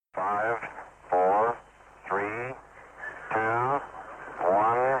5, 4, 3, 2,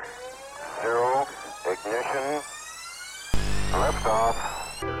 1, 0, ignition, liftoff.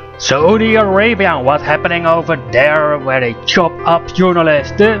 Saudi Arabia, what's happening over there where they chop up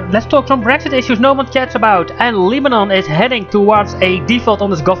journalists? Let's talk some Brexit issues no one chats about. And Lebanon is heading towards a default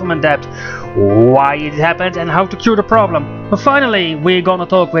on its government debt. Why it happened and how to cure the problem. But finally, we're gonna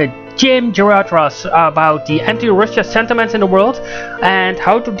talk with Jim Geratras about the anti-Russia sentiments in the world and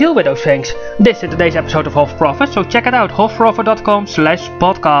how to deal with those things. This is today's episode of Half Profit, so check it out,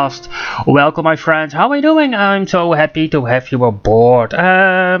 halfprofit.com/podcast. Welcome my friends, how are you doing? I'm so happy to have you aboard.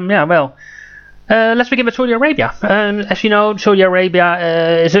 Let's begin with Saudi Arabia. As you know, Saudi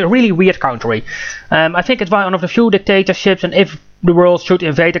Arabia is a really weird country. I think it's one of the few dictatorships, and if the world should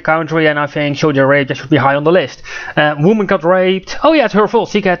invade a country, and I think Saudi Arabia should be high on the list. Woman got raped. Oh yeah, it's her fault.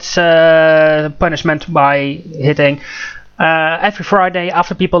 She gets punishment by hitting. Every Friday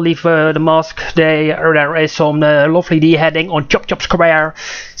after people leave the mosque, there is some lovely beheading on Chop Chop Square.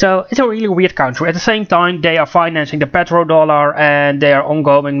 So it's a really weird country. At the same time, they are financing the petrodollar and they are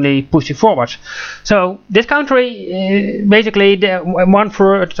ongoingly pushing forward. So this country, basically, around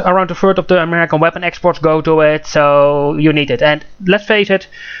a third of the American weapon exports go to it. So you need it. And let's face it,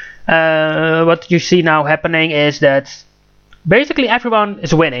 what you see now happening is that basically everyone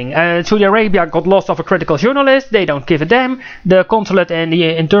is winning. Saudi Arabia got lost of a critical journalist, they don't give a damn. The consulate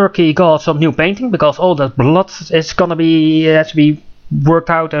in Turkey got some new painting because all that blood is gonna be has to be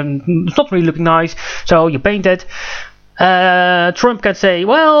worked out and it's not really looking nice, so you paint it. Trump can say,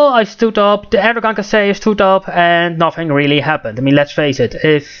 well, I stood up, the Erdogan can say I stood up, and nothing really happened. I mean, let's face it,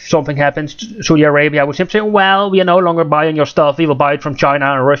 if something happens, Saudi Arabia would simply say, well, we are no longer buying your stuff, we will buy it from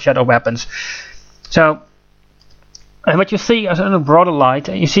China and Russia, the weapons. So and what you see as in a broader light,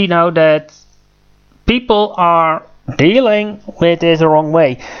 you see now that people are dealing with this the wrong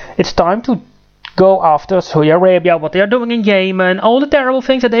way. It's time to go after Saudi Arabia, what they are doing in Yemen, all the terrible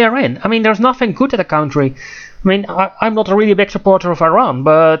things that they are in. I mean, there's nothing good in the country. I mean, I'm not a really big supporter of Iran,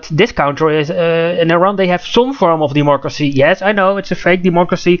 but this country is, in Iran they have some form of democracy. Yes, I know, it's a fake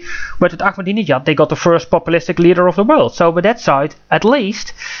democracy, but with Ahmadinejad they got the first populistic leader of the world. So with that side, at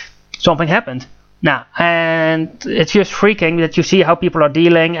least, something happened. Now, and it's just freaking that you see how people are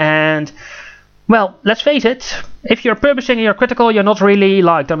dealing, and well, let's face it, if you're publishing and you're critical, you're not really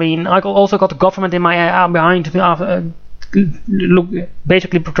liked. I mean, I also got the government in my behind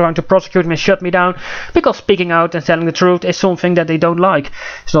basically trying to prosecute me and shut me down because speaking out and telling the truth is something that they don't like.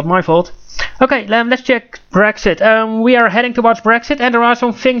 It's not my fault. Okay, let's check Brexit. We are heading towards Brexit, and there are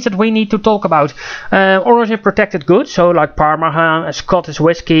some things that we need to talk about. Origin protected goods, so like Parma ham, Scottish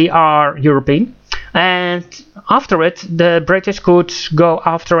whiskey, are European. And after it, the British could go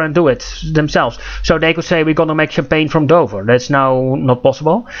after and do it themselves. So they could say, we're going to make champagne from Dover. That's now not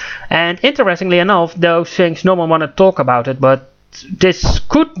possible. And interestingly enough, those things, no one want to talk about it, but this is,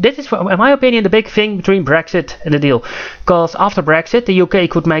 in my opinion, the big thing between Brexit and the deal. Because after Brexit, the UK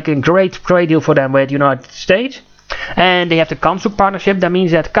could make a great trade deal for them with the United States. And they have the CAMSUC partnership. That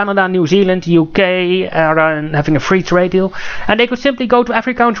means that Canada, New Zealand, UK are having a free trade deal. And they could simply go to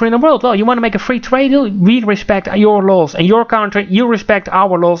every country in the world. Well, you want to make a free trade deal? We respect your laws. And your country, you respect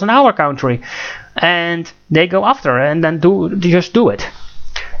our laws in our country. And they go after and then just do it.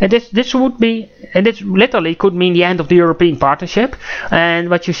 And this literally could mean the end of the European partnership. And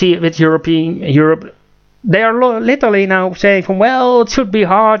what you see with Europe, they are literally now saying from, well, it should be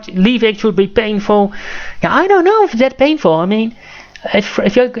hard, leaving should be painful. Yeah, I don't know if it's that painful. I mean, if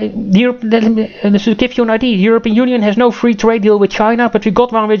Europe, to give you an idea, the European Union has no free trade deal with China, but we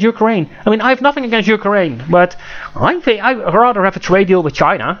got one with Ukraine. I mean, I have nothing against Ukraine, but I'd rather have a trade deal with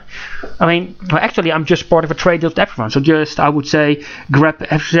China. I mean, actually, I'm just part of a trade deal with everyone. So I would say,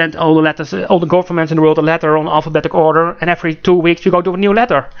 send all the letters, all the governments in the world a letter on alphabetic order, and every 2 weeks you go to a new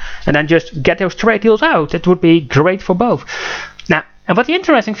letter, and then just get those trade deals out. It would be great for both. Now, and what the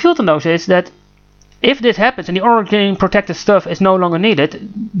interesting field to notice is that if this happens and the origin protected stuff is no longer needed,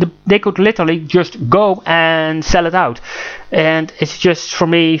 they could literally just go and sell it out. And it's just for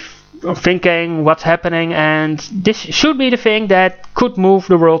me thinking what's happening, and this should be the thing that could move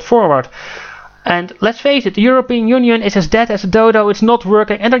the world forward. And let's face it, the European Union is as dead as a dodo, it's not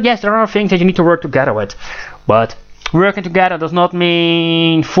working. And yes, there are things that you need to work together with. But working together does not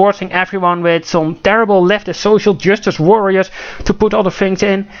mean forcing everyone with some terrible leftist social justice warriors to put other things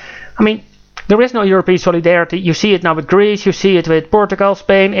in. I mean, there is no European solidarity. You see it now with Greece, you see it with Portugal,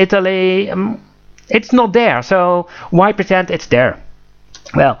 Spain, Italy. It's not there, so why pretend it's there?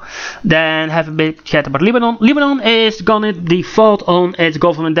 Well, then have a big chat about Lebanon. Lebanon is gonna default on its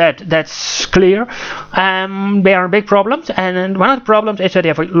government debt. That's clear. They are big problems, and one of the problems is that they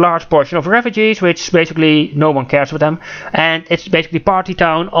have a large portion of refugees, which basically no one cares for them. And it's basically party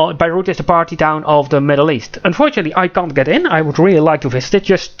town. Beirut is the party town of the Middle East. Unfortunately, I can't get in. I would really like to visit it.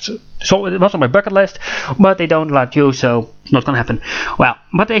 So it was on my bucket list, but they don't let you, so it's not gonna happen. Well,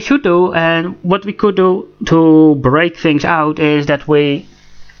 what they should do, and what we could do to break things out, is that we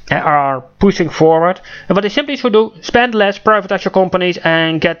are pushing forward, and what they simply should do: spend less, privatize your companies,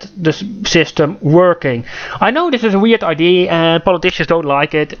 and get the system working. I know this is a weird idea and politicians don't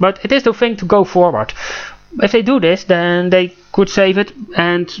like it, but it is the thing to go forward. If they do this, then they could save it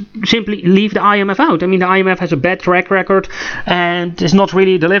and simply leave the IMF out. I mean, the IMF has a bad track record and is not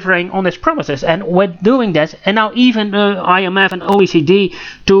really delivering on its promises. And with doing that, and now even the IMF and OECD,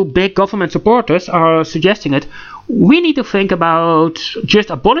 two big government supporters, are suggesting it, we need to think about just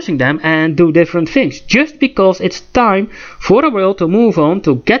abolishing them and do different things, just because it's time for the world to move on,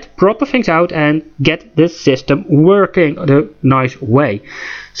 to get proper things out and get the system working the nice way.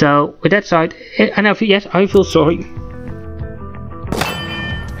 So with that side, and yes, I feel sorry.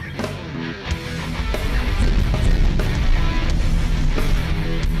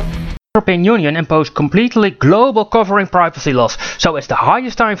 European Union imposed completely global covering privacy laws, so it's the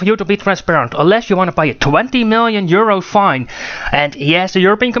highest time for you to be transparent, unless you want to pay a 20 million euro fine. And yes, the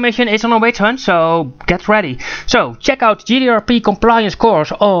European Commission is on a witch hunt, so get ready. So check out GDPR compliance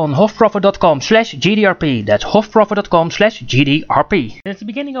course on hofprofit.com/GDPR. That's hofprofit.com/GDPR. Since the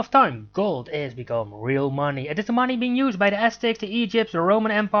beginning of time, gold has become real money. It is the money being used by the Aztecs, the Egypts, the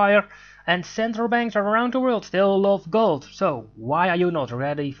Roman Empire, and central banks around the world still love gold. So why are you not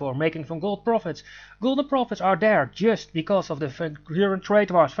ready for making some gold profits? Golden profits are there just because of the current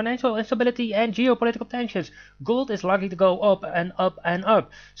trade wars, financial instability, and geopolitical tensions. Gold is likely to go up and up and up.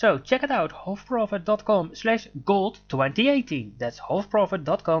 So check it out, hofprofit.com/gold 2018. That's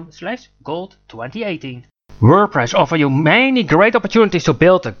hofprofit.com/gold 2018. WordPress offers you many great opportunities to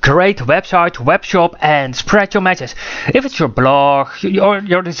build a great website, web shop, and spread your message. If it's your blog or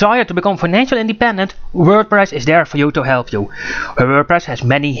your desire to become financially independent, WordPress is there for you to help you. WordPress has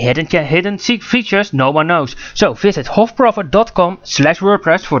many hidden features no one knows. So visit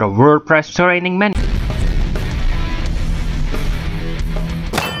hofprofit.com/WordPress for the WordPress training menu.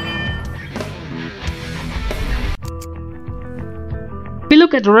 If we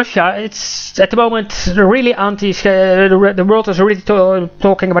look at Russia, it's at the moment really the world is really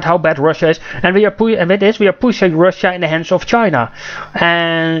talking about how bad Russia is, and with this we are pushing Russia in the hands of China,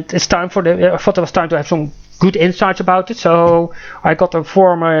 and it's time I thought it was time to have some good insights about it. So I got a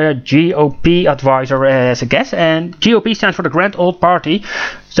former GOP advisor as a guest, and GOP stands for the Grand Old Party.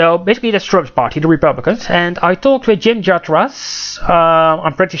 So basically that's Trump's party, the Republicans. And I talked with Jim Jatras.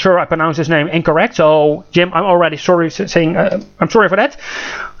 I'm pretty sure I pronounced his name incorrect. So Jim, I'm already sorry I'm sorry for that.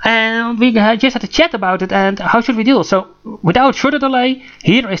 And we just had a chat about it and how should we deal. So without further delay,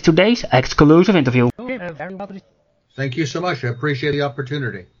 here is today's exclusive interview. Thank you so much. I appreciate the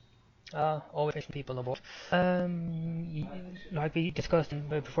opportunity. Always people aboard. Like we discussed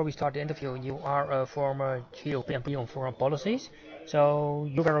before we start the interview, you are a former GOP MP on foreign policies, so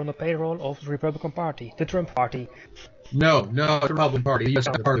you were on the payroll of the Republican Party, the Trump Party. No, the Republican Party. Yes,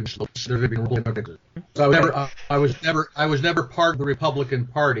 the party. So I was never part of the Republican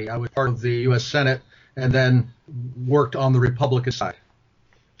Party. I was part of the U.S. Senate, and then worked on the Republican side.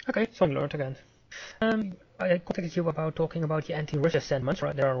 Okay, so I learned again. I contacted you about talking about the anti-Russia sentiments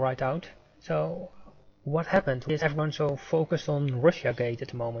right out. So, what happened? Is everyone so focused on Russiagate at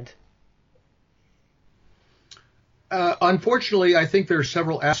the moment? Unfortunately, I think there are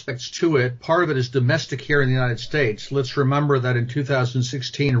several aspects to it. Part of it is domestic here in the United States. Let's remember that in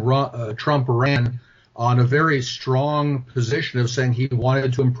 2016, Trump ran on a very strong position of saying he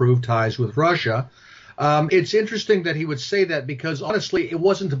wanted to improve ties with Russia. It's interesting that he would say that because, honestly, it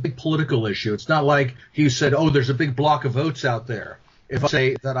wasn't a big political issue. It's not like he said, oh, there's a big block of votes out there if I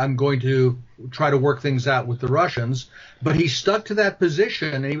say that I'm going to try to work things out with the Russians. But he stuck to that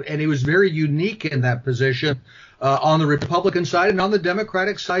position, and he was very unique in that position on the Republican side and on the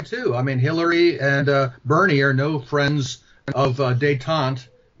Democratic side, too. I mean, Hillary and Bernie are no friends of détente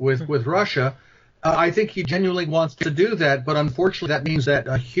with Russia. I think he genuinely wants to do that, but unfortunately that means that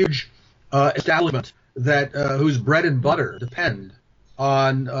a huge establishment that whose bread and butter depend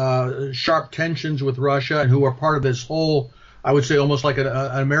on sharp tensions with Russia and who are part of this whole, I would say almost like an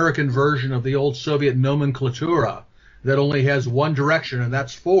American version of the old Soviet nomenclatura that only has one direction, and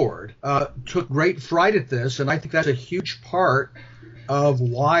that's forward, took great fright at this. And I think that's a huge part of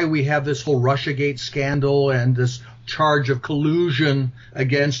why we have this whole Russiagate scandal and this charge of collusion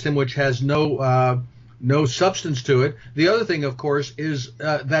against him, which has no substance to it. The other thing, of course, is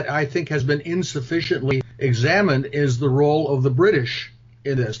that I think has been insufficiently examined is the role of the British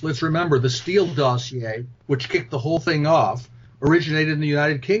in this. Let's remember the Steele dossier, which kicked the whole thing off, originated in the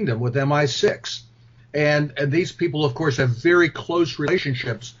United Kingdom with MI6. And these people, of course, have very close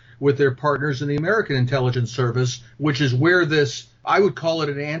relationships with their partners in the American intelligence service, which is where this, I would call it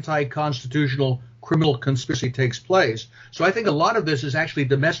an anti-constitutional criminal conspiracy takes place. So I think a lot of this is actually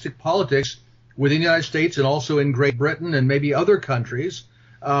domestic politics within the United States and also in Great Britain and maybe other countries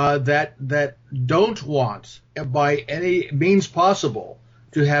that don't want, by any means possible,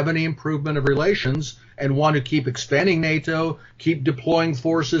 to have any improvement of relations and want to keep expanding NATO, keep deploying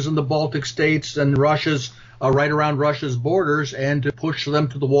forces in the Baltic states and Russia's right around Russia's borders, and to push them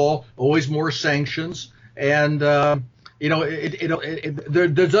to the wall. Always more sanctions, and there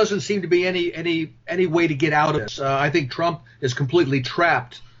doesn't seem to be any way to get out of this. I think Trump is completely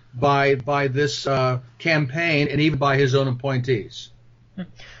trapped by this campaign and even by his own appointees.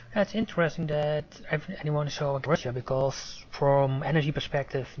 It's interesting that anyone is so against Russia, because from energy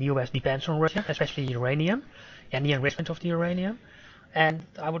perspective, the US depends on Russia, especially uranium and the enrichment of the uranium. And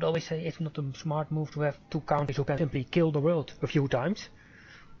I would always say it's not a smart move to have two countries who can simply kill the world a few times.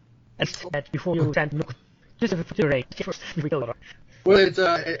 And that before you send nuclear, just have a uranium first before you kill the Well,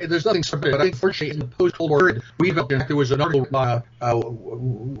 there's nothing separate, but I think fortunately in the post-Cold War period, there was an article by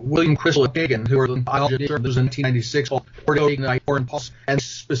William Crystal at Kagan, who were the biologists, this was in 1996, called Foreign Policy, and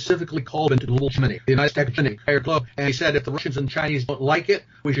specifically called into the global hegemony, the United States hegemony, and he said if the Russians and Chinese don't like it,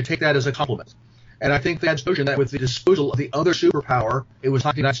 we should take that as a compliment. And I think that's notion that with the disposal of the other superpower, it was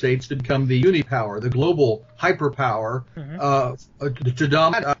time for the United States to become the unipower, the global hyperpower, to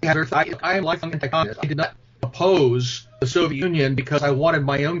dominate. I am lifelong anti-communist. I did not oppose the Soviet Union because I wanted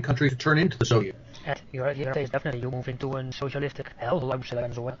my own country to turn into the Soviet. And the United States definitely you move into a socialistic hell, I would say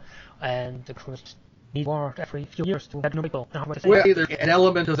as well, and the Christians need war every few years to get new people. Well, either an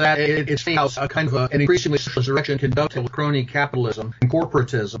element of that, it's a kind of an increasingly socialist direction conducted with crony capitalism and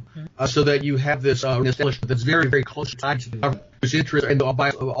corporatism, so that you have this establishment that's very, very close tied to the government, whose interest, and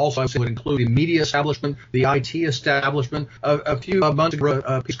also I would include the media establishment, the IT establishment. A few months ago,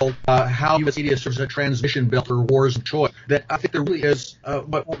 a piece called How U.S. Media Serves as a Transition Belt for Wars of Choice, that I think there really is,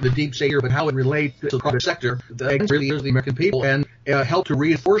 what the deep state here, but how it relates to the private sector, that really is the American people, and help to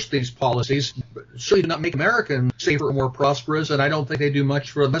reinforce these policies, certainly do not make America safer or more prosperous, and I don't think they do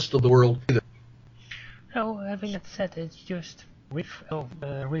much for the rest of the world either. No, having that said, it's just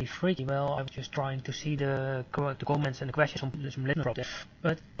really freaky. Well, I was just trying to see the comments and the questions from some listeners about this.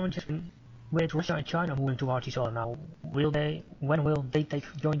 But I'm just with Russia and China moving towards each other now, when will they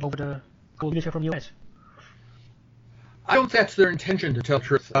join over the global leadership from the US? I don't think that's their intention, to tell the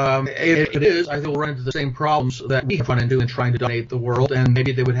truth. If it is, I think we'll run into the same problems that we have run into in trying to dominate the world, and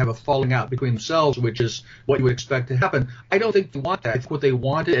maybe they would have a falling out between themselves, which is what you would expect to happen. I don't think they want that. I think what they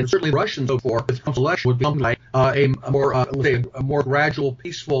wanted, and certainly the Russians so far, with the election, would be like a more gradual,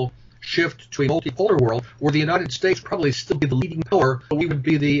 peaceful shift to a multipolar world, where the United States probably still be the leading power, but we would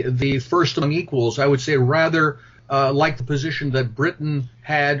be the first among equals. I would say rather like the position that Britain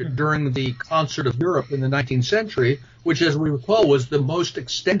had during the Concert of Europe in the 19th century, which, as we recall, was the most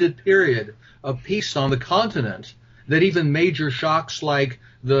extended period of peace on the continent, that even major shocks like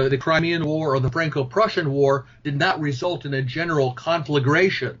the Crimean War or the Franco-Prussian War did not result in a general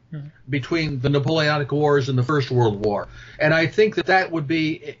conflagration between the Napoleonic Wars and the First World War. And I think that would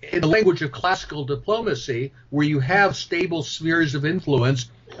be, in the language of classical diplomacy, where you have stable spheres of influence,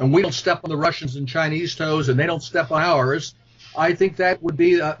 and we don't step on the Russians and Chinese toes, and they don't step on ours. I think that would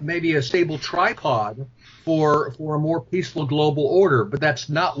be maybe a stable tripod for a more peaceful global order, but that's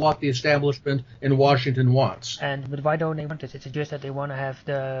not what the establishment in Washington wants. But why don't they want it? It's just that they want to have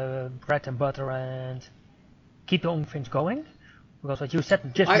the bread and butter and keep their own things going? Because what you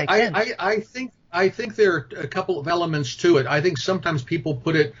said just makes sense. I think there are a couple of elements to it. I think sometimes people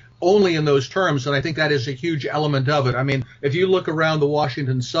put it only in those terms, and I think that is a huge element of it. I mean, if you look around the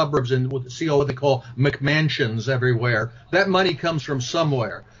Washington suburbs and see all what they call McMansions everywhere, that money comes from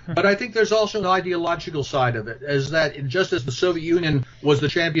somewhere. But I think there's also an ideological side of it, as that just as the Soviet Union was the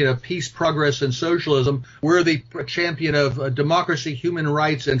champion of peace, progress, and socialism, we're the champion of democracy, human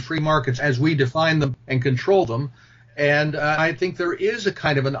rights, and free markets as we define them and control them. And I think there is a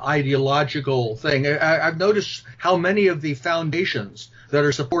kind of an ideological thing. I've noticed how many of the foundations that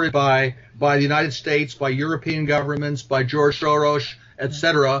are supported by the United States, by European governments, by George Soros,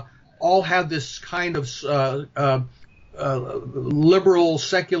 etc., all have this kind of liberal,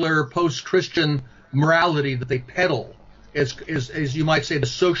 secular, post-Christian morality that they peddle. Is you might say, the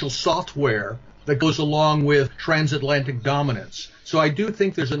social software that goes along with transatlantic dominance. So I do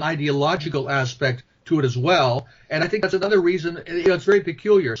think there's an ideological aspect to it as well, and I think that's another reason. It's very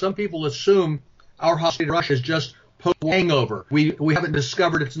peculiar. Some people assume our hostility to Russia is just post-hangover. We haven't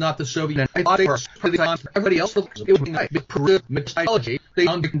discovered it's not the Soviet Union. Everybody else, it would be a mythology. They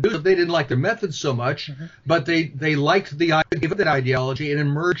didn't like their methods so much, but they liked the idea of that ideology and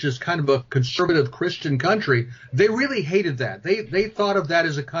emerged as kind of a conservative Christian country. They really hated that. They thought of that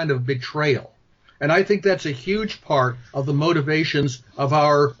as a kind of betrayal. And I think that's a huge part of the motivations of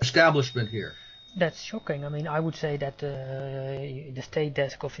our establishment here. That's shocking. I mean, I would say that the state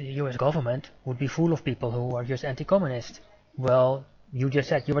desk of the US government would be full of people who are just anti-communist. Well, you just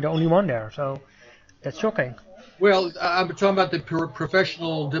said you were the only one there, so that's shocking. Well, I'm talking about the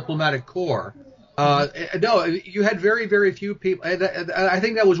professional diplomatic corps. No, you had very, very few people. I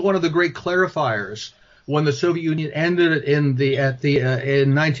think that was one of the great clarifiers when the Soviet Union ended in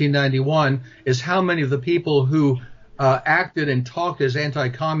 1991, is how many of the people who acted and talked as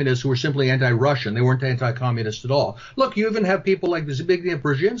anti-communists who were simply anti-Russian. They weren't anti-communist at all. Look, you even have people like Zbigniew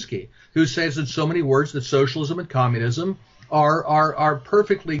Brzezinski, who says in so many words that socialism and communism are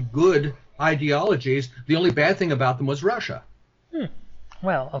perfectly good ideologies. The only bad thing about them was Russia.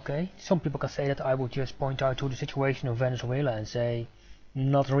 Well, okay. Some people can say that. I would just point out to the situation of Venezuela and say,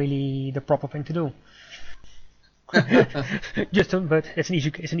 not really the proper thing to do. But it's an easy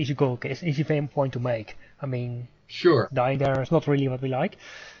goal. It's an easy point to make. I mean, sure, dying there is not really what we like.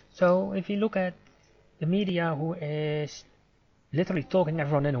 So if you look at the media, who is literally talking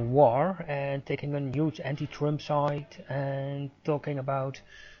everyone in a war and taking a huge anti-Trump side and talking about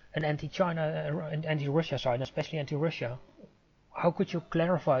an anti-China and anti-Russia side, especially anti-Russia, how could you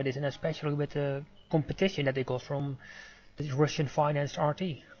clarify this, and especially with the competition that they got from the Russian-financed RT?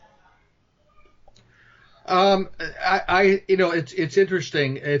 It's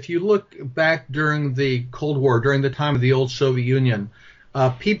interesting. If you look back during the Cold War, during the time of the old Soviet Union,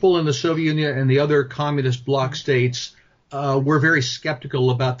 people in the Soviet Union and the other communist bloc states were very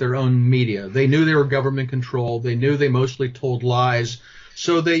skeptical about their own media. They knew they were government controlled. They knew they mostly told lies.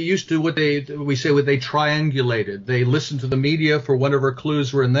 So they used to they triangulated. They listened to the media for whatever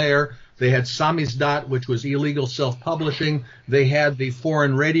clues were in there. They had samizdat, which was illegal self-publishing. They had the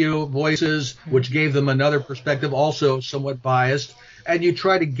foreign radio voices, which gave them another perspective, also somewhat biased. And you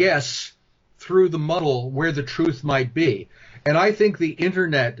try to guess through the muddle where the truth might be. And I think the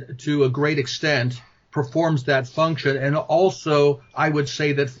Internet, to a great extent, performs that function. And also, I would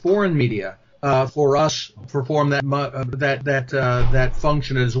say that foreign media, for us, perform that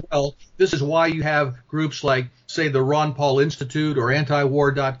function as well. This is why you have groups like, say, the Ron Paul Institute or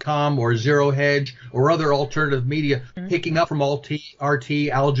Antiwar.com or Zero Hedge or other alternative media picking up from RT,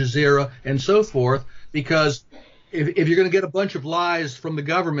 Al Jazeera, and so forth, because if you're going to get a bunch of lies from the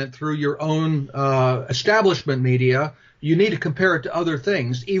government through your own establishment media, you need to compare it to other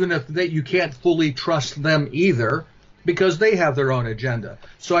things, even if you can't fully trust them either, because they have their own agenda.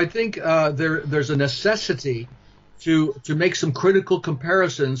 So I think there's a necessity to make some critical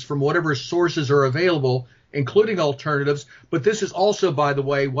comparisons from whatever sources are available, including alternatives. But this is also, by the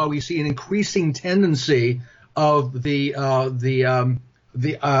way, why we see an increasing tendency of the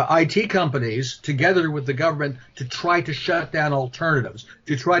IT companies, together with the government, to try to shut down alternatives,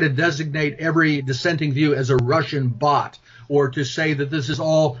 to try to designate every dissenting view as a Russian bot, or to say that this is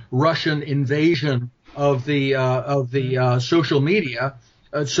all Russian invasion of the social media,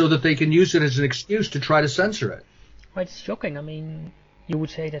 so that they can use it as an excuse to try to censor it. Well, it's shocking. I mean, you would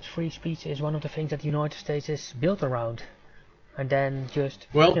say that free speech is one of the things that the United States is built around, and then just...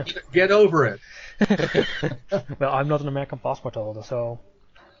 Well, get over it. Well, I'm not an American passport holder, so...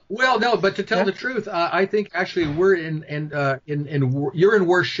 Well, no, but to tell the truth, I think actually we're you're in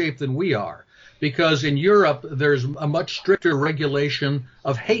worse shape than we are, because in Europe there's a much stricter regulation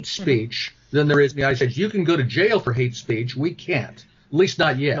of hate speech than there is in the United States. You can go to jail for hate speech. We can't, at least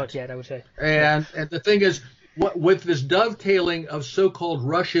not yet. Not yet, I would say. And the thing is, with this dovetailing of so-called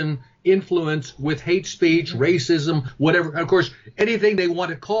Russian influence with hate speech, racism, whatever, of course, anything they want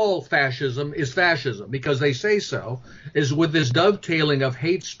to call fascism is fascism because they say so, is with this dovetailing of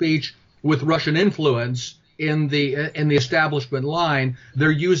hate speech with Russian influence in the establishment line,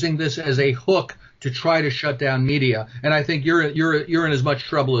 they're using this as a hook to try to shut down media. And I think you're in as much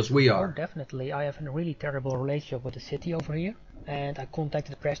trouble as we are. Oh, definitely. I have a really terrible relationship with the city over here. And I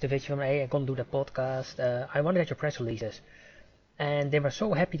contacted the press division, hey, I can't do the podcast. I want to get your press releases. And they were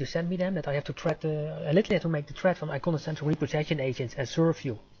so happy to send me them that I have to I literally have to make the threat from I can't send to repossession agents and serve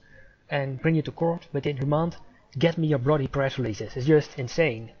you and bring you to court within a month. Get me your bloody press releases. It's just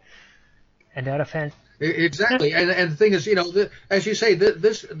insane. And the other fans... Exactly. And the thing is, as you say,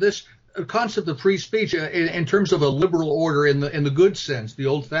 this concept of free speech in terms of a liberal order in the good sense, the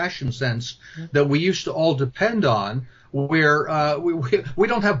old-fashioned sense that we used to all depend on, where we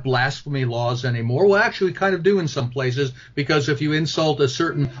don't have blasphemy laws anymore. Well, actually, we kind of do in some places, because if you insult a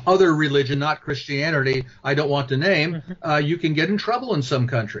certain other religion, not Christianity, I don't want to name, you can get in trouble in some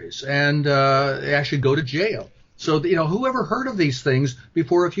countries and actually go to jail. So, whoever heard of these things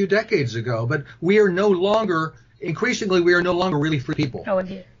before a few decades ago? But we are no longer, increasingly, we are no longer really free people. Oh,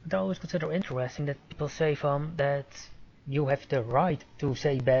 and I always consider interesting that people say that you have the right to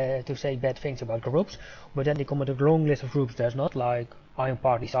say bad things about groups, but then they come with a long list of groups that's not like, I am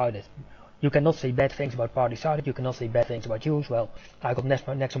party-sided. You cannot say bad things about party-sided, you cannot say bad things about Jews. Well, I got next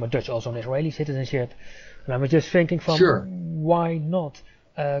to my Dutch also an Israeli citizenship, and I was just thinking why not?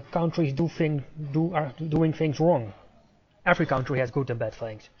 Countries are doing things wrong. Every country has good and bad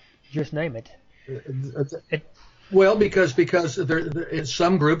things. Just name it. Well, because in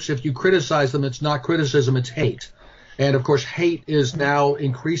some groups, if you criticize them, it's not criticism, it's hate. And, of course, hate is now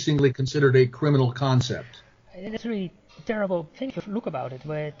increasingly considered a criminal concept. It's really a terrible thing if you look about it,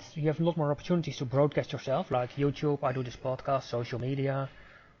 but you have a lot more opportunities to broadcast yourself, like YouTube, I do this podcast, social media.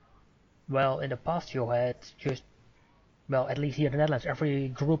 Well, in the past you had at least here in the Netherlands, every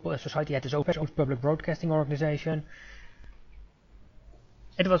group or society had its own public broadcasting organization.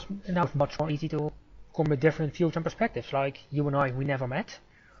 Now it's much more easy to come with different views and perspectives, like you and I, we never met.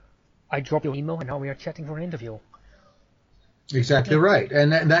 I drop you an email and now we are chatting for an interview. Exactly right,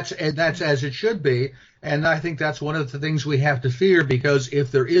 and that's as it should be, and I think that's one of the things we have to fear, because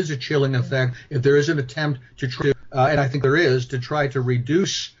if there is a chilling effect, if there is an attempt to try, and I think there is, to try to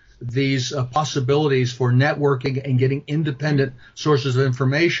reduce these possibilities for networking and getting independent sources of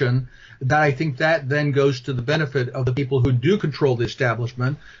information, that I think that then goes to the benefit of the people who do control the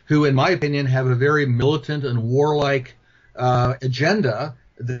establishment, who, in my opinion, have a very militant and warlike agenda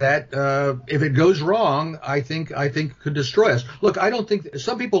that if it goes wrong, I think could destroy us. Look, I don't think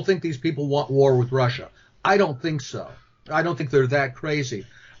some people think these people want war with Russia. I don't think so. I don't think they're that crazy.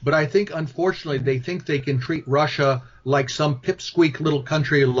 But I think, unfortunately, they think they can treat Russia like some pipsqueak little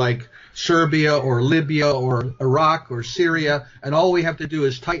country like Serbia or Libya or Iraq or Syria, and all we have to do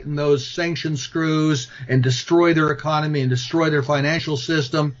is tighten those sanction screws and destroy their economy and destroy their financial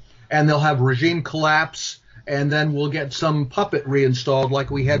system, and they'll have regime collapse, and then we'll get some puppet reinstalled like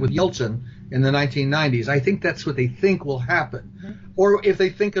we had with Yeltsin in the 1990s. I think that's what they think will happen. Or if they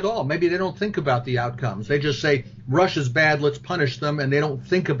think at all, maybe they don't think about the outcomes. They just say, Russia's bad, let's punish them, and they don't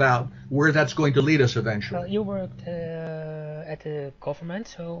think about where that's going to lead us eventually. Well, you worked at the government,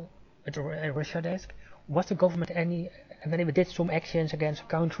 so at the Russia desk. Was the government when they did some actions against a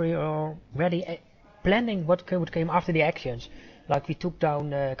country, or ready planning what came after the actions? Like we took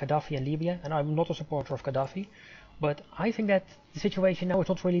down Gaddafi in Libya, and I'm not a supporter of Gaddafi, but I think that the situation now is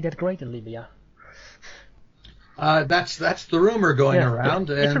not really that great in Libya. That's the rumor going around,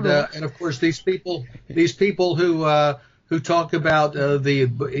 and of course these people who talk about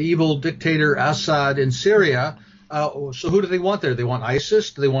the evil dictator Assad in Syria. So who do they want there? They want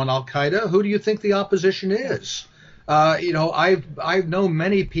ISIS? Do they want Al Qaeda? Who do you think the opposition is? I've known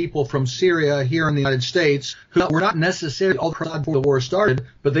many people from Syria here in the United States who were not necessarily all before the war started,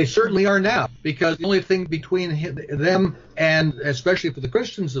 but they certainly are now, because the only thing between them and, especially for the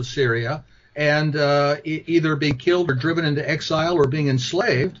Christians of Syria, and either being killed or driven into exile or being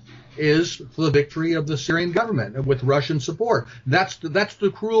enslaved, is for the victory of the Syrian government with Russian support. That's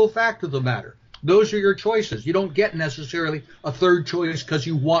the cruel fact of the matter. Those are your choices. You don't get necessarily a third choice because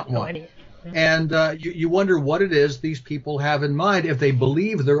you want one. And you wonder what it is these people have in mind, if they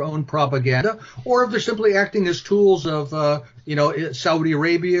believe their own propaganda, or if they're simply acting as tools of, Saudi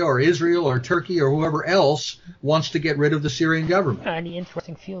Arabia or Israel or Turkey or whoever else wants to get rid of the Syrian government. And the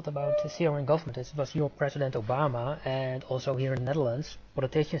interesting field about the Syrian government was your President Obama, and also here in the Netherlands,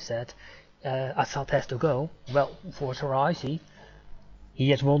 politicians said Assad has to go. Well, for Saraisi, he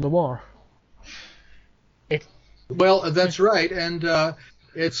has won the war. Well, that's right, and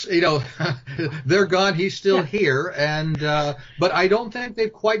it's, they're gone, he's still here, and but I don't think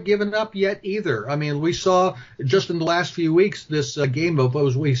they've quite given up yet either. I mean, we saw just in the last few weeks this game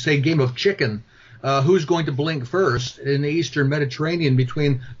of chicken. Who's going to blink first in the Eastern Mediterranean,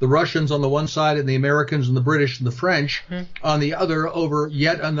 between the Russians on the one side and the Americans and the British and the French on the other, over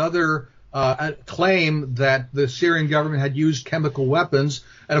yet another claim that the Syrian government had used chemical weapons.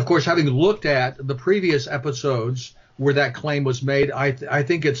 And of course, having looked at the previous episodes where that claim was made, I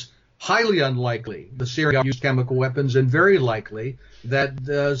think it's highly unlikely the Syrians used chemical weapons, and very likely that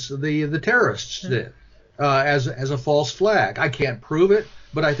the terrorists did as a false flag. I can't prove it,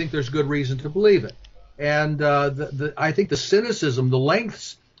 but I think there's good reason to believe it. And I think the cynicism, the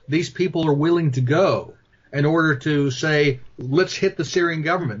lengths these people are willing to go in order to say, let's hit the Syrian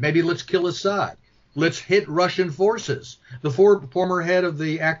government. Maybe let's kill Assad. Let's hit Russian forces. The former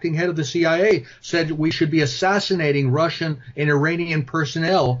acting head of the CIA said we should be assassinating Russian and Iranian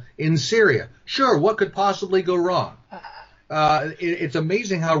personnel in Syria. Sure, what could possibly go wrong? It's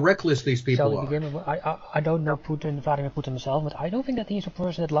amazing how reckless these people are. I don't know Vladimir Putin himself, but I don't think that he's a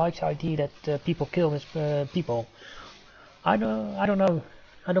person that likes the idea that people kill his people. I don't know.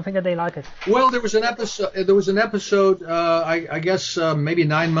 I don't think that they like it. Well, there was an episode. I guess maybe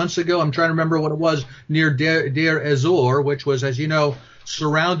 9 months ago. I'm trying to remember what it was, near Deir ez-Zor, which was, as you know,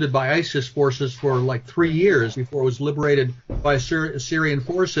 surrounded by ISIS forces for like 3 years before it was liberated by Syrian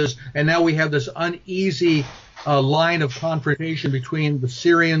forces. And now we have this uneasy line of confrontation between the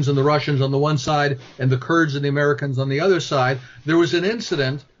Syrians and the Russians on the one side and the Kurds and the Americans on the other side. There was an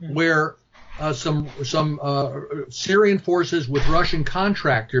incident where some Syrian forces with Russian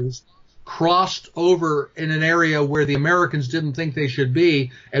contractors crossed over in an area where the Americans didn't think they should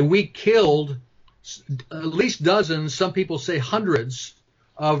be, and we killed at least dozens, some people say hundreds,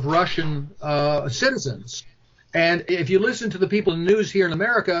 of Russian citizens. And if you listen to the people in the news here in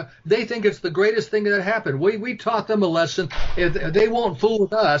America, they think it's the greatest thing that happened. We taught them a lesson. If they won't fool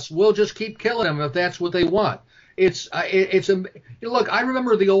with us, we'll just keep killing them if that's what they want. Look, I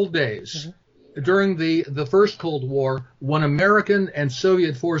remember the old days. Mm-hmm. During the first Cold War, when American and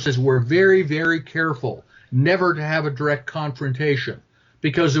Soviet forces were very, very careful never to have a direct confrontation,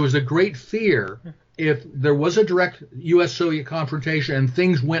 because there was a great fear if there was a direct U.S.-Soviet confrontation and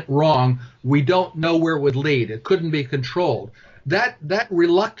things went wrong, we don't know where it would lead. It couldn't be controlled. That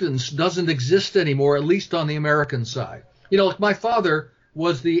reluctance doesn't exist anymore, at least on the American side. You know, like my father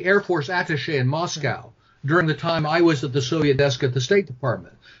was the Air Force attaché in Moscow during the time I was at the Soviet desk at the State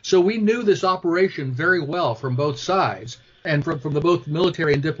Department. So we knew this operation very well from both sides, and from the both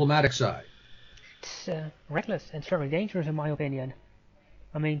military and diplomatic side. It's reckless and very dangerous, in my opinion.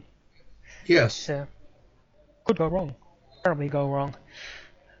 I mean, yes, could go wrong, probably go wrong.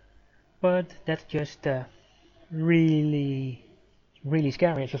 But that's just really, really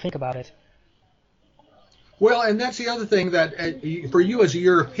scary if you think about it. Well, and that's the other thing that for you as a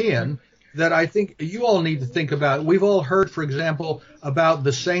European, that I think you all need to think about. We've all heard, for example, about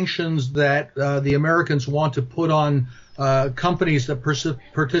the sanctions that the Americans want to put on companies that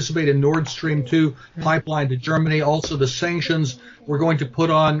participate in Nord Stream 2 pipeline to Germany. Also, the sanctions we're going to put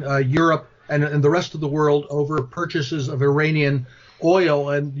on Europe and the rest of the world over purchases of Iranian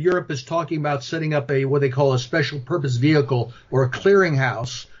oil. And Europe is talking about setting up what they call a special purpose vehicle or a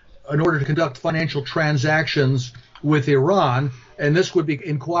clearinghouse in order to conduct financial transactions with Iran, and this would be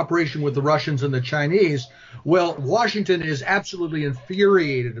in cooperation with the Russians and the Chinese. Well, Washington is absolutely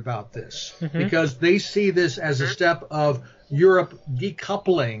infuriated about this because they see this as a step of Europe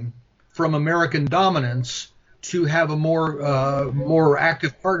decoupling from American dominance to have a more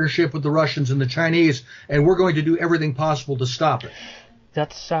active partnership with the Russians and the Chinese, and we're going to do everything possible to stop it.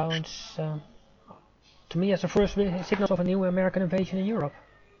 That sounds to me as the first signals of a new American invasion in Europe.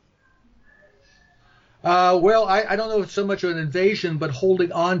 Well, I don't know if it's so much of an invasion, but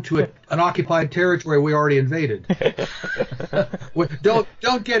holding on to an occupied territory we already invaded.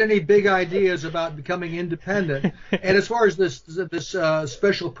 Don't get any big ideas about becoming independent. And as far as this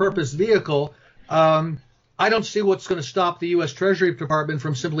special purpose vehicle, I don't see what's going to stop the U.S. Treasury Department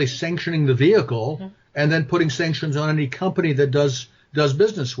from simply sanctioning the vehicle and then putting sanctions on any company that does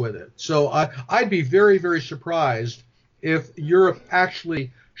business with it. So I'd be very, very surprised if Europe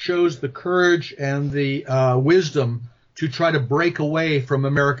actually shows the courage and the wisdom to try to break away from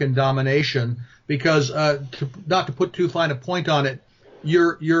American domination, because not to put too fine a point on it,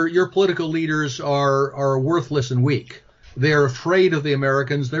 your political leaders are worthless and weak. They're afraid of the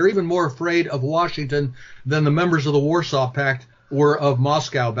Americans. They're even more afraid of Washington than the members of the Warsaw Pact were of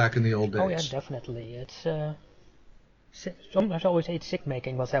Moscow back in the old days. Oh yeah, definitely. It's sometimes I always say it's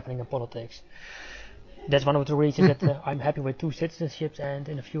sick-making what's happening in politics. That's one of the reasons that I'm happy with 2 citizenships, and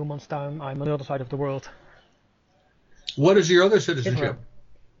in a few months' time I'm on the other side of the world. What is your other citizenship? Israel.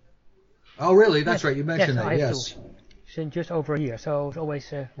 Oh, really? That's right. You mentioned that. I have Yes. Since just over a year, so it's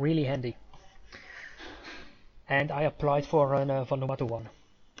always really handy. And I applied for a Vanuatu one,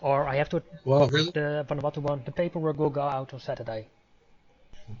 or I have to. Well, really? The Vanuatu one. The paperwork will go out on Saturday.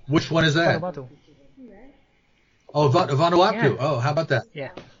 Which one is that? Vanuatu. Oh, Vanuatu. Yeah. Oh, how about that?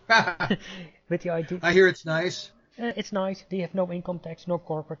 Yeah. With the idea. I hear it's nice. It's nice. They have no income tax, no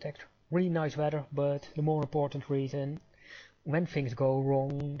corporate tax. Really nice weather, but the more important reason, when things go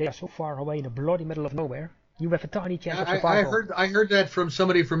wrong, they are so far away in the bloody middle of nowhere. You have a tiny chance of survival. I heard that from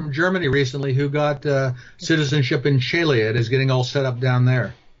somebody from Germany recently who got citizenship in Chile. It is getting all set up down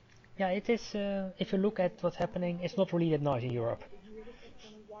there. Yeah, it is. If you look at what's happening, it's not really that nice in Europe.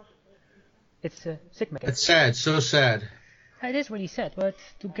 It's sick making. It's sad, so sad. It is really sad, but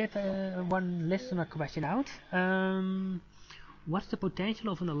to get one listener question out, what's the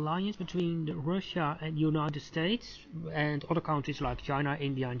potential of an alliance between Russia and the United States and other countries like China,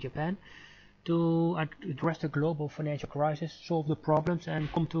 India and Japan to address the global financial crisis, solve the problems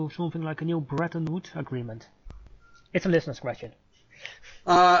and come to something like a new Bretton Woods agreement? It's a listener's question.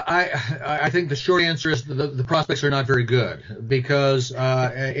 I think the short answer is the prospects are not very good because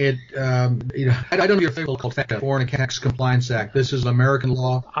I don't know your favorite called FATCA, Foreign Tax Compliance Act. This is American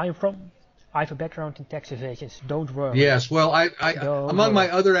law. I have a background in tax evasions. Don't worry. Yes. Well, among my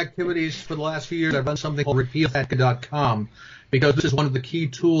other activities for the last few years, I've done something called repealfatca.com because this is one of the key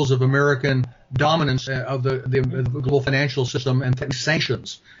tools of American dominance of the global financial system and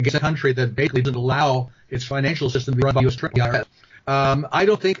sanctions against a country that basically doesn't allow its financial system to be run by U.S. IRS. I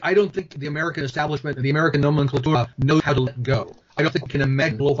don't think the American establishment, the American nomenclatura knows how to let go. I don't think we can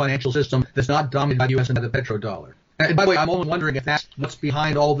imagine a global financial system that's not dominated by the U.S. and by the petrodollar. And by the way, I'm only wondering if that's what's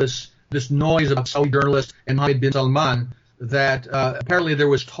behind all this noise about Saudi journalist and Mohammed bin Salman, that apparently there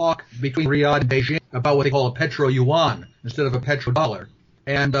was talk between Riyadh and Beijing about what they call a petro-yuan instead of a petrodollar.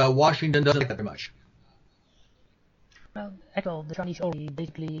 And Washington doesn't like that very much. Well, actually, the Chinese only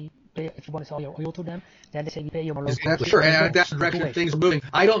basically pay, if you want to sell your oil to them, then they say we pay you more local. Exactly. Sure, and that's the direction things are moving.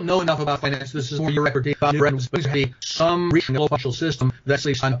 I don't know enough about finance. This is more your expertise. There's going to be some regional financial system that's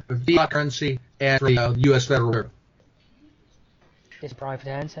based on fiat currency and for the U.S. Federal Reserve. It's private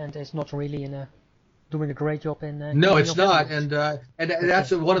hands, and it's not really doing a great job in. No, it's not, and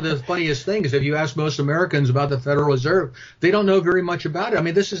that's one of the funniest things. If you ask most Americans about the Federal Reserve, they don't know very much about it. I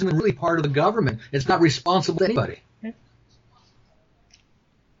mean, this isn't really part of the government. It's not responsible to anybody.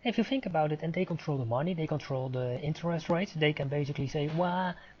 If you think about it, and they control the money, they control the interest rates, they can basically say,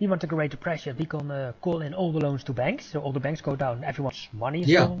 well, we want the Great Depression, we can call in all the loans to banks, so all the banks go down, everyone's money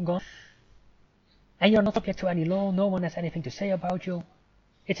is gone. And you're not subject to any law, no one has anything to say about you.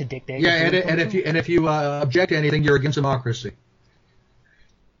 It's a dictator. Yeah, and if you object to anything, you're against democracy.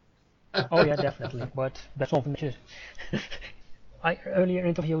 Oh yeah, definitely, but that's something which is... I earlier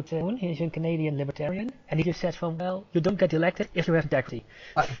interviewed he's a Canadian libertarian, and he just said well, you don't get elected if you have integrity.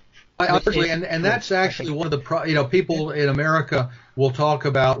 And that's actually one of the people in America will talk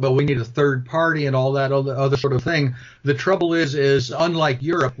about, well, we need a third party and all that other sort of thing. The trouble is unlike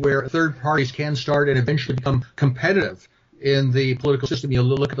Europe, where third parties can start and eventually become competitive in the political system. You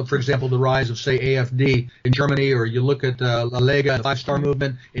look at, for example, the rise of, say, AfD in Germany, or you look at La Lega, the Five-Star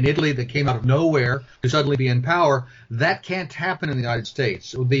Movement in Italy that came out of nowhere to suddenly be in power. That can't happen in the United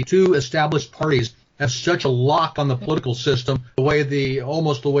States. The two established parties have such a lock on the political system,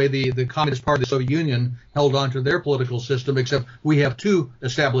 almost the way the Communist Party of the Soviet Union held on to their political system, except we have two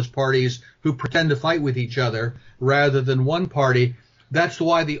established parties who pretend to fight with each other rather than one party. That's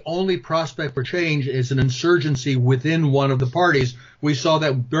why the only prospect for change is an insurgency within one of the parties. We saw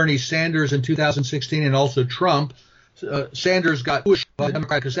that Bernie Sanders in 2016 and also Trump. Sanders got pushed by the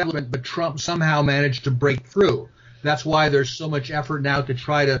Democratic establishment, but Trump somehow managed to break through. That's why there's so much effort now to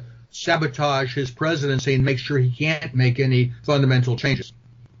try to sabotage his presidency and make sure he can't make any fundamental changes.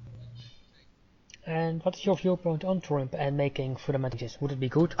 And what is your viewpoint on Trump and making fundamental changes? Would it be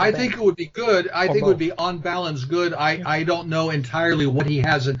good? I think it would be good. I think it would be on balance good. I don't know entirely what he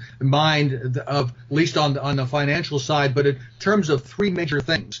has in mind, at least on the financial side, but in terms of three major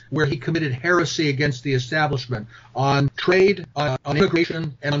things where he committed heresy against the establishment on trade, on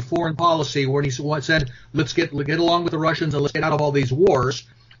immigration, and on foreign policy, where he said, let's get along with the Russians and let's get out of all these wars.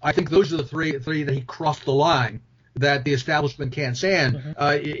 I think those are the three that he crossed the line that the establishment can't stand.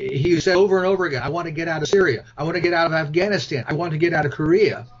 He said over and over again, I want to get out of Syria. I want to get out of Afghanistan. I want to get out of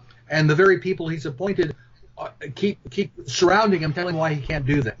Korea. And the very people he's appointed keep surrounding him, telling him why he can't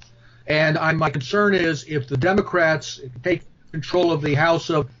do that. And my concern is if the Democrats take control of the House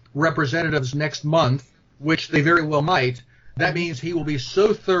of Representatives next month, which they very well might, that means he will be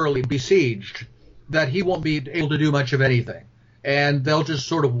so thoroughly besieged that he won't be able to do much of anything. And they'll just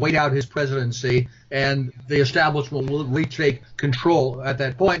sort of wait out his presidency, and the establishment will retake control at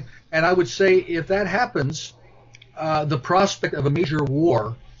that point. And I would say if that happens, the prospect of a major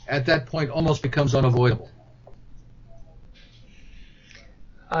war at that point almost becomes unavoidable.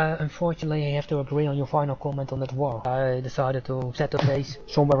 Unfortunately, I have to agree on your final comment on that war. I decided to set the base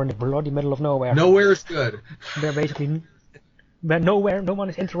somewhere in the bloody middle of nowhere. Nowhere is good. Where basically, no one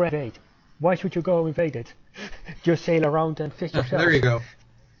is interested. Why should you go invade it? Just sail around and fish yourself. There you go.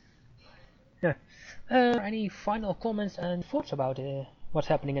 Yeah. Any final comments and thoughts about what's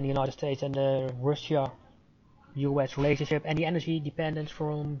happening in the United States and the Russia-U.S. relationship and the energy dependence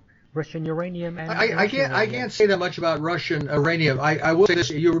from Russian uranium and I can't say that much about Russian uranium. I will say this.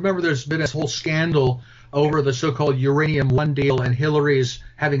 You remember there's been this whole scandal over the so-called Uranium One deal and Hillary's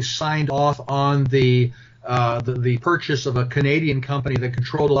having signed off on the purchase of a Canadian company that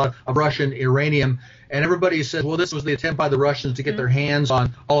controlled a lot of Russian uranium. And everybody says, well, this was the attempt by the Russians to get their hands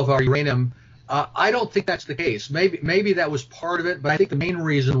on all of our uranium. I don't think that's the case. Maybe that was part of it, but I think the main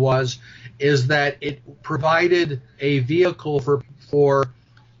reason is that it provided a vehicle for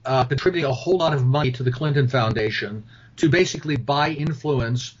contributing a whole lot of money to the Clinton Foundation to basically buy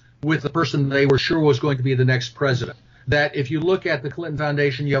influence with the person they were sure was going to be the next president. That if you look at the Clinton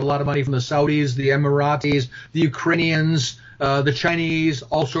Foundation, you have a lot of money from the Saudis, the Emiratis, the Ukrainians, the Chinese,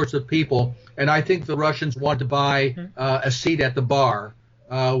 all sorts of people. And I think the Russians wanted to buy a seat at the bar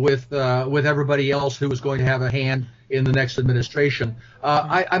with everybody else who was going to have a hand in the next administration.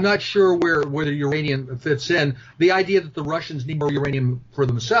 I'm not sure where the uranium fits in. The idea that the Russians need more uranium for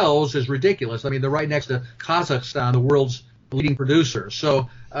themselves is ridiculous. I mean, they're right next to Kazakhstan, the world's leading producer. So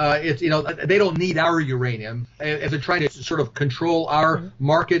they don't need our uranium. If they're trying to sort of control our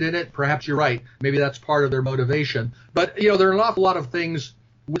market in it, perhaps you're right. Maybe that's part of their motivation. But there are an awful lot of things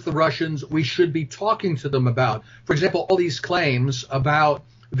with the Russians we should be talking to them about. For example, all these claims about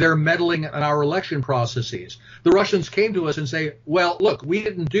their meddling in our election processes. The Russians came to us and say, well, look, we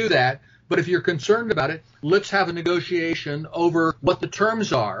didn't do that, but if you're concerned about it, let's have a negotiation over what the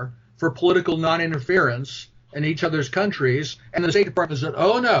terms are for political non-interference in each other's countries. And the State Department said,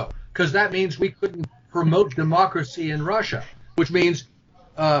 oh, no, because that means we couldn't promote democracy in Russia, which means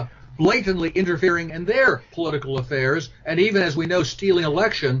blatantly interfering in their political affairs, and even, as we know, stealing an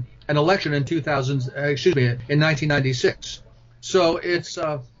election in 1996. So it's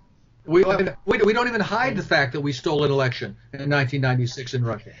we don't even hide the fact that we stole an election in 1996 in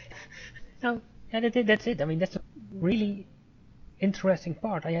Russia. No, that's it. I mean, that's a really interesting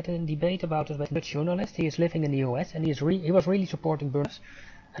part. I had a debate about it with a journalist. He is living in the US, and he was really supporting Berners.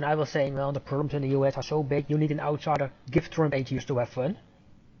 And I was saying, well, the problems in the US are so big, you need an outsider. Give Trump 8 years to have fun.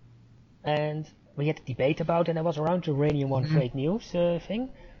 And we had a debate about it, and I was around the Uranium One fake news thing.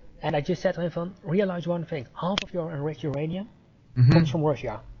 And I just said to him, realize one thing, half of your enriched uranium comes from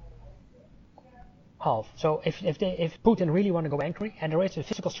Russia. Half. So if Putin really want to go angry, and there is a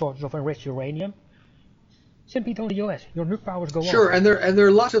physical shortage of enriched uranium, simply don't the US. Your nuke powers go on. Sure, and there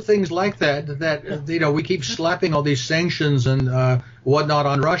are lots of things like that we keep slapping all these sanctions and whatnot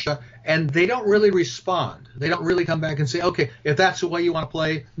on Russia, and they don't really respond. They don't really come back and say, okay, if that's the way you want to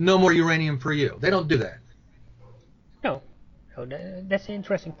play, no more uranium for you. They don't do that. No. So that's the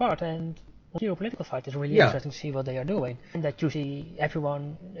interesting part, and on the geopolitical side, it's really interesting to see what they are doing. And that you see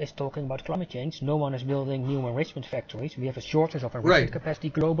everyone is talking about climate change. No one is building new enrichment factories. We have a shortage of enrichment capacity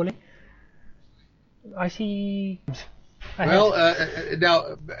globally. I see.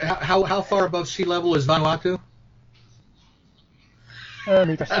 Now, how far above sea level is Vanuatu?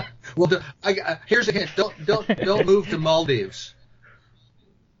 Meters. Well, here's a hint. Don't move to Maldives.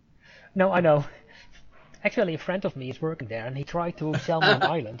 No, I know. Actually, a friend of me is working there, and he tried to sell me an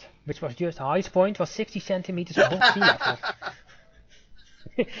island, which was just the highest point was 60 centimeters above sea level.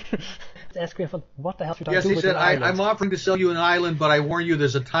 Ask him, what the hell should I do with an island? Yes, he said, I'm offering to sell you an island, but I warn you,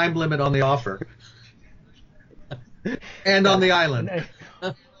 there's a time limit on the offer. And on the island.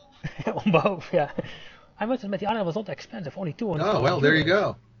 On both, yeah. I must admit, the island was not expensive, only 200. Oh, well, there you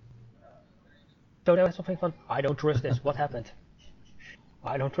go. So there was something fun. I don't trust this. What happened?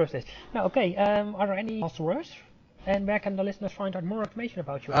 I don't trust this. Now, okay, are there any last words? And where can the listeners find out more information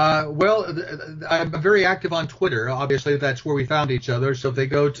about you? Well, I'm very active on Twitter. Obviously, that's where we found each other. So if they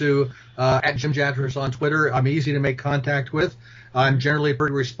go to @JimJatters on Twitter, I'm easy to make contact with. I'm generally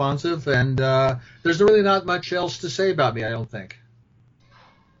pretty responsive, and there's really not much else to say about me, I don't think.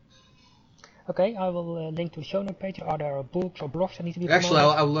 Okay, I will link to the show note page. Are there books or blogs that need to be promoted?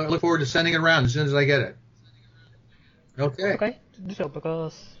 Excellent. I'll look forward to sending it around as soon as I get it. Okay. Okay, do so,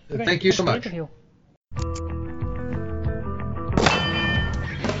 because... Okay, thank you so much.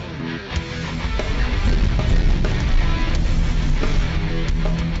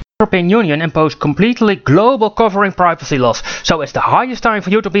 European Union imposed completely global covering privacy laws, so it's the highest time for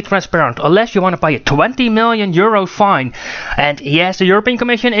you to be transparent, unless you want to pay a 20 million euro fine. And yes, the European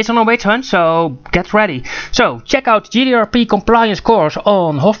Commission is on a witch hunt, so get ready. So check out GDRP compliance course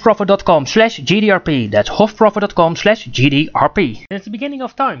on hofprofit.com/GDRP. That's hofprofit.com/GDRP. Since the beginning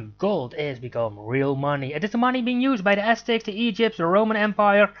of time, gold has become real money. It is the money being used by the Aztecs, the Egypt, the Roman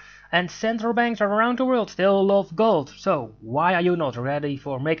Empire, And central banks around the world still love gold. So why are you not ready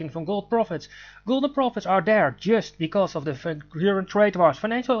for making some gold profits? Golden profits are there just because of the current trade wars,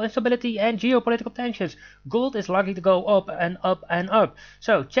 financial instability and geopolitical tensions. Gold is likely to go up and up and up.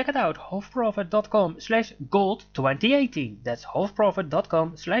 So check it out, hofprofit.com/gold2018. That's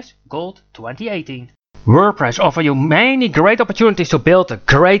hofprofit.com/gold2018. WordPress offers you many great opportunities to build a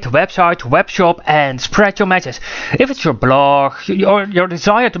great website, web shop and spread your message. If it's your blog or your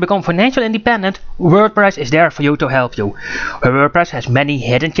desire to become financially independent, WordPress is there for you to help you. WordPress has many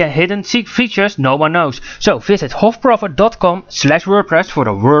hidden features no one knows. So visit hofprofit.com/WordPress for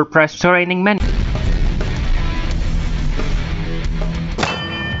the WordPress training menu.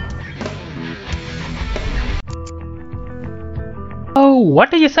 Oh,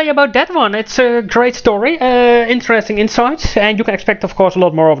 what do you say about that one? It's a great story, interesting insights, and you can expect, of course, a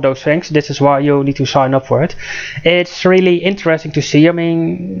lot more of those things. This is why you need to sign up for it. It's really interesting to see. I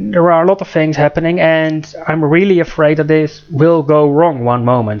mean, there are a lot of things happening, and I'm really afraid that this will go wrong one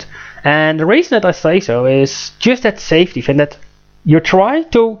moment. And the reason that I say so is just that safety thing, that you try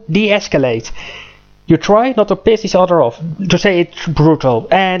to de-escalate. You try not to piss each other off, to say it's brutal,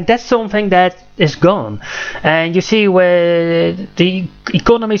 and that's something that is gone. And you see with the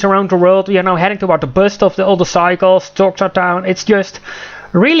economies around the world, we are now heading toward the bust of all the cycles, stocks are down. It's just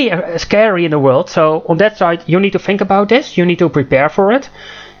really scary in the world. So on that side, you need to think about this, you need to prepare for it,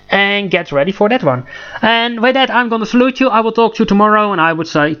 and get ready for that one. And with that, I'm going to salute you. I will talk to you tomorrow, and I would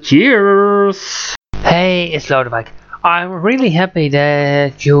say cheers. Hey, it's Lodewijk. I'm really happy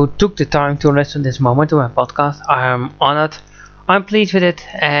that you took the time to listen this moment to my podcast. I'm honored, I'm pleased with it,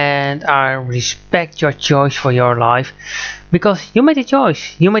 and I respect your choice for your life, because you made a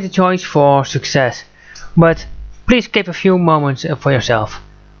choice. You made a choice for success. But please keep a few moments for yourself.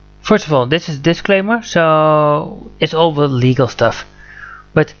 First of all, this is a disclaimer, so it's all the legal stuff.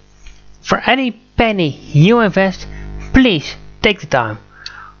 But for any penny you invest, please take the time.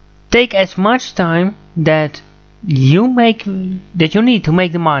 Take as much time that you need to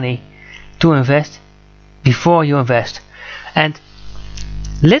make the money to invest before you invest. And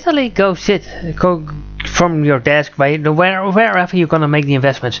literally go from your desk wherever you're gonna make the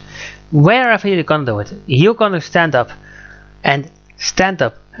investments, wherever you're gonna do it. You're gonna stand up and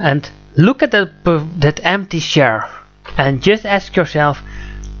look at that empty chair and just ask yourself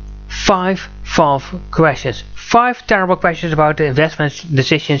 5 questions, 5 terrible questions about the investment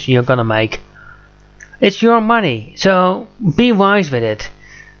decisions you're gonna make. It's your money, so be wise with it.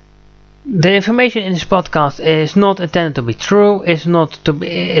 The information in this podcast is not intended to be true. It's not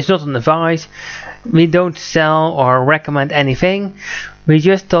an advice. We don't sell or recommend anything. We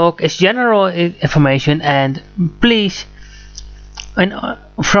just talk. It's general information, and please, and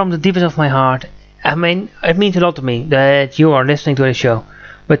from the deepest of my heart, I mean, it means a lot to me that you are listening to the show.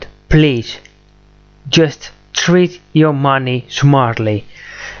 But please, just treat your money smartly.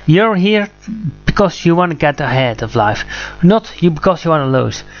 You're here because you want to get ahead of life, not because you want to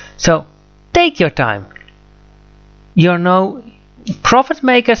lose. So take your time. Profit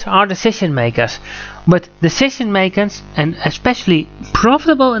makers are decision makers, but decision makers, and especially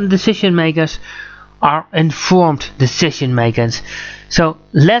profitable decision makers, are informed decision makers. So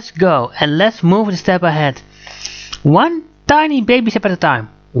let's go and let's move a step ahead. One tiny baby step at a time.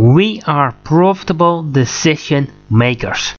 We are profitable decision makers.